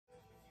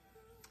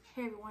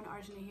Hey everyone,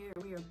 Arjuna here.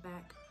 We are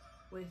back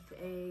with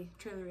a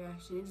trailer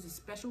reaction. It is a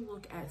special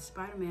look at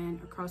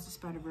Spider-Man Across the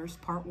Spider-Verse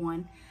Part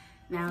 1.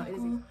 Now, it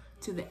is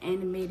to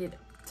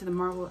the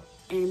Marvel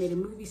animated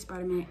movie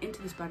Spider-Man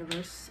Into the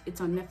Spider-Verse. It's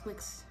on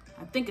Netflix.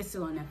 I think it's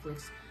still on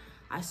Netflix.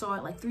 I saw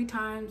it like 3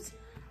 times.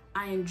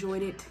 I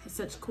enjoyed it. It's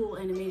such cool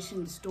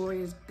animation. The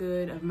story is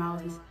good of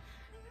Miles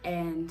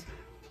and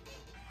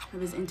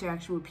of his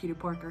interaction with Peter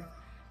Parker.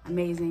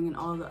 Amazing, and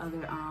all the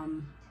other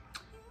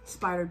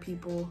spider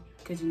people,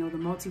 because you know the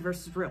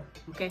multiverse is real,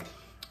 okay?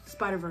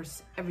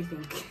 Spider-Verse,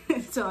 everything.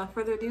 So without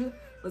further ado,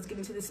 let's get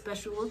into this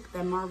special look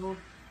that Marvel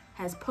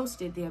has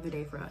posted the other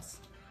day for us.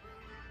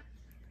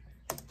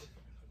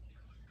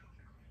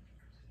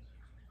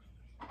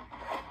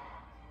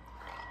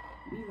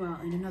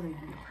 Meanwhile, in another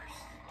universe.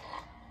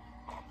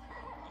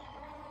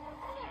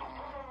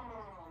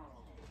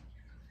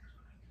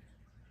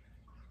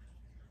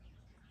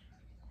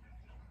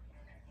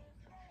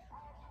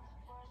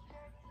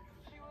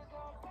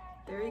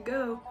 There you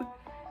go.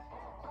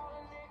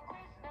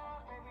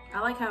 I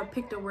like how it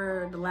picked up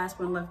where the last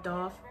one left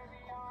off,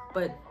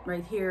 but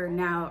right here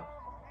now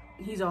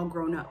he's all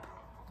grown up.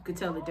 You could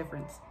tell the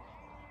difference.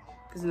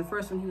 Because in the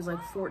first one he was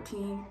like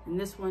 14, and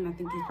this one I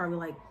think he's probably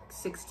like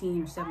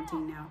 16 or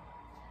 17 now.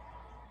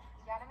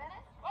 Got a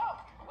minute? Oh,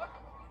 what?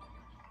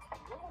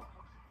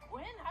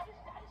 When? How did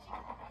you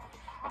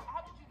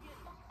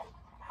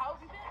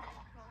been?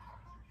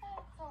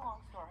 It's a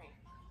long story.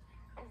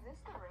 Is this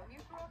the room you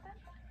grew up in?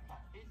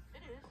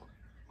 It is,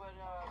 but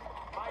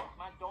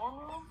my dorm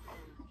room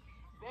is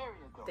very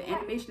adorable. The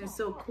animation is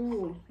so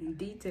cool and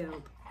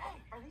detailed. Hey,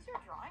 are these your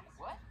drawings?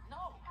 What?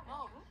 No,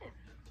 who did?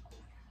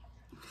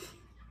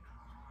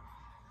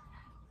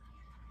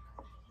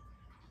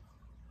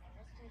 I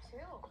missed you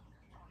too.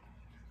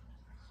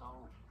 So,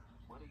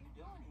 what are you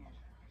doing here?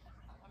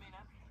 I mean, I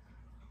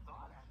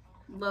thought I...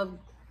 Love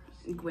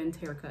Gwen's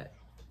haircut.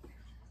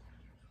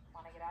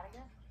 Want to get out of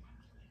here?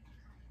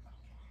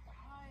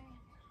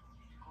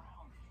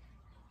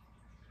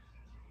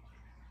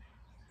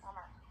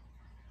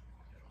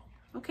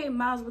 Okay,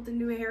 Miles with the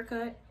new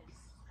haircut. Is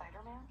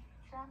Spider-Man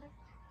grounded?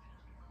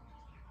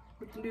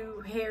 With the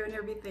new hair and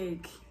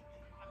everything.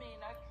 I mean,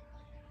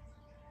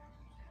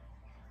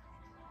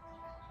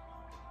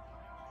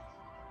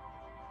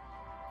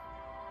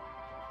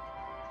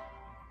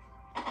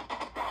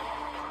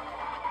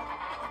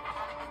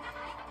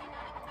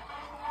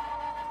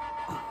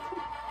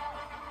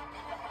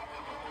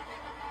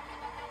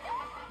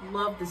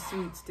 Love the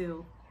suit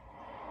still.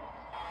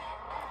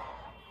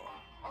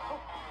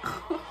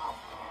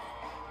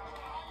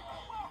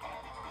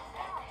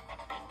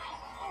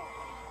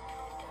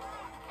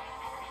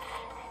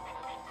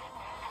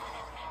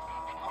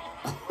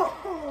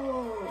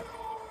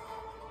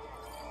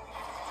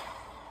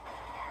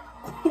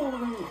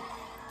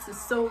 This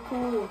is so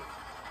cool.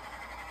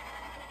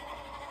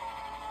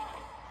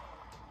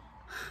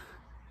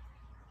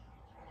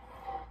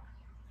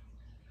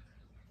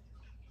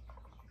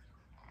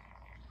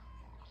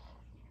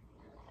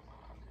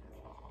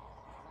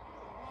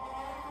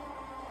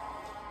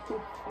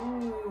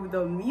 Ooh,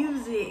 the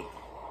music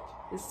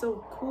is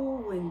so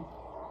cool and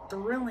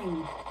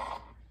thrilling.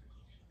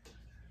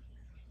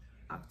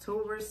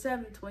 October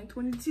 7th,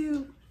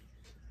 2022.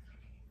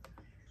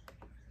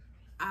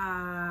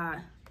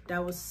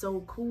 That was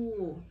so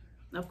cool.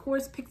 Of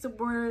course, picks up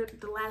where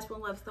the last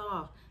one left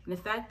off. And the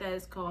fact that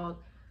it's called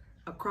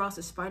Across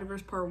the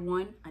Spider-Verse Part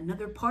 1,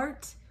 another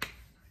part.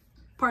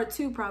 Part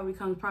 2 probably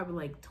comes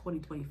like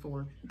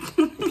 2024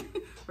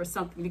 or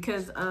something,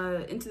 because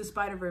Into the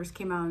Spider-Verse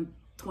came out in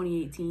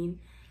 2018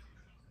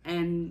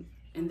 and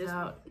this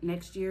out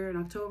next year in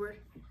October.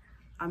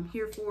 I'm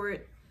here for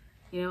it.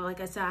 You know,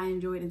 like I said, I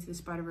enjoyed Into the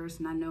Spider-Verse,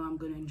 and I know I'm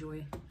going to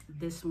enjoy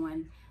this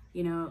one.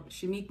 You know,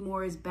 Shameik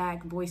Moore is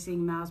back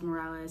voicing Miles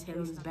Morales.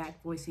 Haley is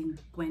back voicing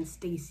Gwen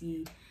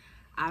Stacy.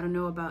 I don't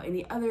know about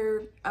any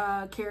other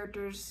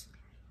characters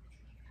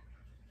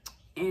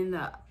and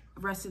the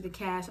rest of the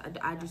cast.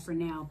 I just for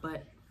now,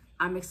 but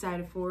I'm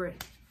excited for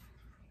it.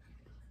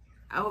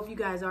 I hope you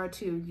guys are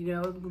too. You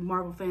know,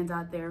 Marvel fans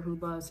out there who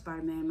love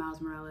Spider-Man, Miles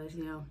Morales.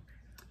 You know,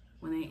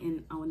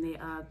 when they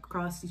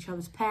cross each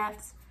other's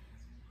paths,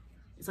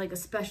 it's like a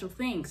special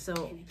thing. So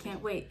I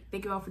can't wait.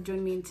 Thank you all for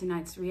joining me in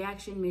tonight's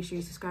reaction. Make sure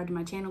you subscribe to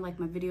my channel, like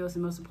my videos,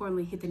 and most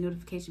importantly, hit the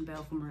notification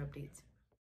bell for more updates.